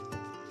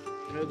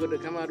 You know, good to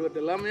come out with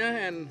the lamia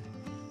and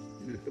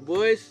the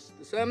boys,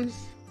 the sons,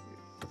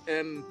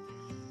 and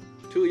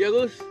 2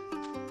 yagus.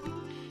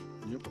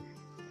 Yep.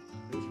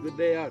 It was a good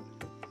day out.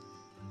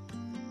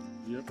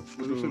 Yep.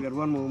 We still got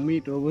one more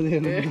meat over there.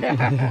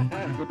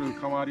 Good to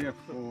come out here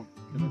for,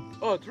 you know.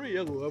 Oh, 3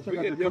 yagu. I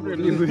forget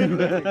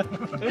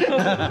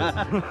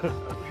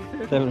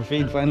Having a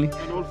feed finally.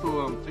 And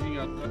also taking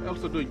out,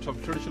 also doing some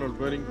traditional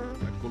burning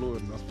at Kolo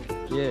and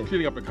Aspen. Yeah.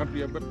 Cleaning up the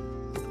country a bit.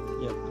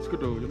 Yeah. It's good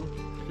to, you know,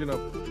 clean up,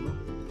 you know.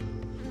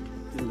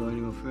 Didn't go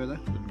any more further.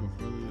 Didn't go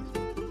further, yes.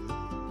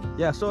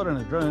 Yeah, I saw it on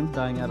a drone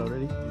dying out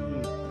already.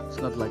 It's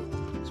not like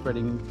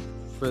spreading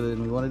further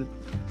than we wanted it.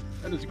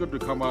 And it's good to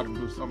come out and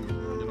do some, you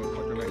know,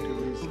 cultural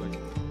activities like,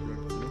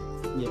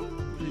 you know,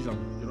 see some,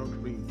 you know,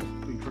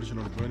 doing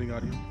traditional burning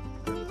out here.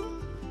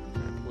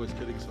 Always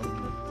getting some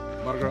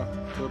margra,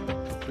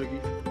 turkey.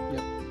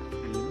 Yep.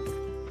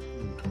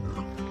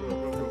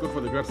 Good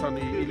for the grandson.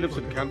 He lives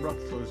in Canberra,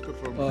 so it's good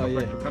for him to Oh, come yeah.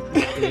 back to the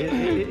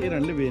country. He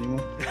don't live here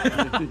anymore.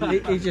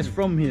 He's just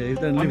from here. He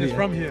doesn't live I'm just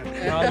here. from here.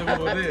 I live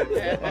over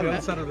there, on the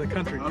other side of the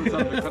country.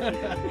 Outside of the country.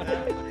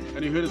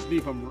 And you heard us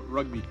leave from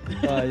rugby.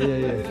 Oh, yeah,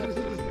 yeah.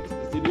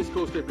 It's the East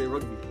Coast, they play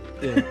rugby.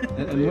 Yeah.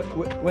 And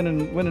when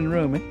in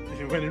Rome, eh?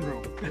 When in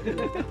Rome.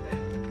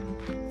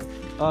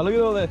 Oh, look at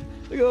all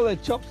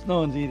that chops no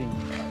one's eating.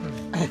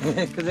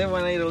 Because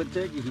everyone ate all the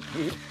turkey.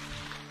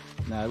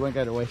 No, it won't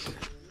go to waste.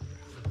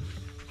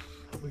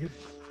 We get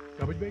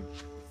garbage bag?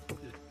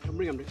 Come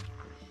bring them.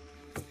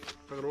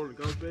 Tuck it all in the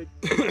garbage bag.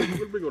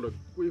 We'll bring all the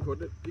food for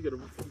that. You get a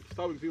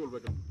starving people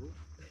back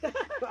in.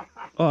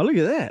 Oh, look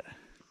at that.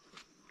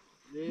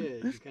 Yeah,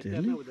 That's you can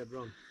deadly. tell with that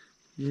brown.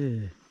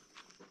 Yeah.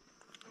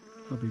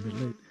 Might be a bit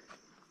late.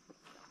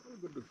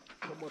 Good to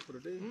come out for the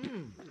day.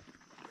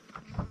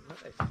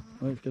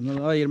 Oh, it's got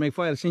another- oh, you gonna make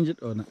fire to singe it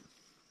or not?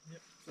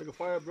 Make a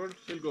fire burn,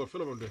 still go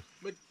film on there.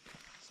 Make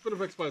spin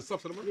effects by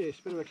itself, cinema. Yeah,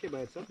 spin it by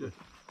itself. Yeah.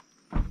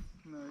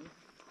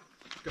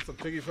 Get some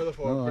turkey feather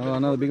for. Oh,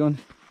 another big one.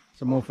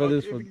 Some more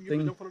feathers for Give it a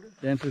thing young fella there.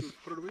 dancers.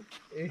 Put it away.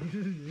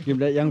 Give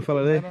that young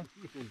fella there.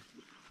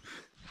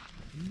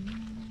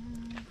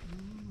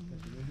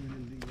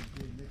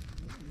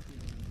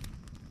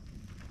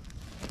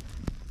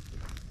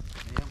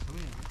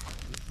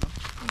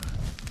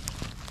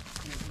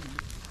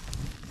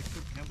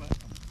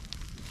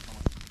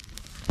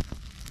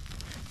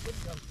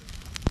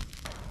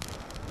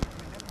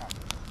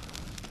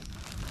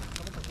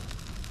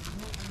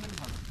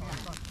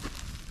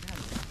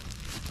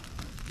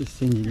 Just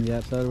singeing the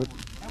outside of it.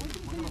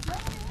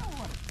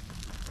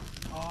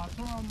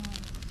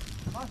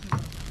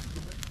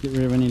 Get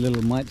rid of any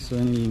little mites or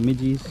any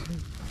midges.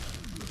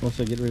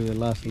 Also get rid of the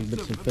last little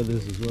bits of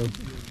feathers as well.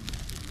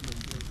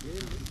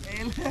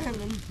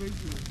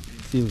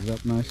 Seals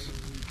up nice.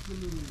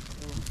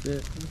 That's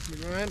it.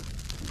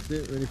 That's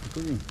it, ready for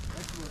cooking.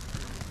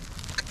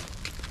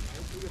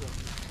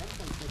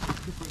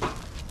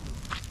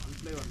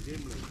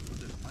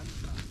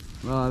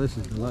 Oh, this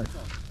is the life.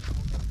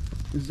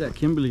 This is that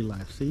Kimberley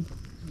life, see?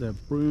 That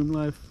Broome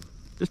life.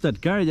 Just that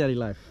Karajarri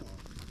life.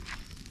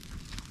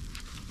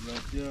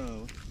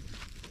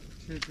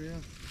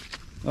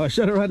 Oh,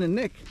 shut her around the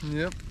neck.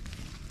 Yep.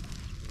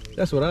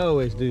 That's what I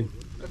always do.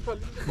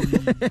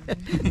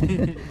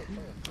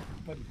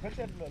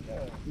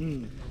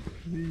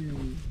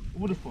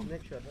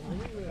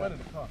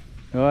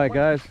 Alright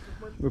guys,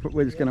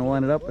 we're just going to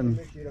wind it up and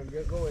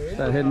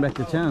start heading back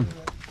to town.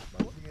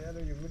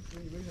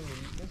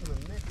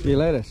 See you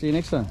later, see you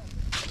next time.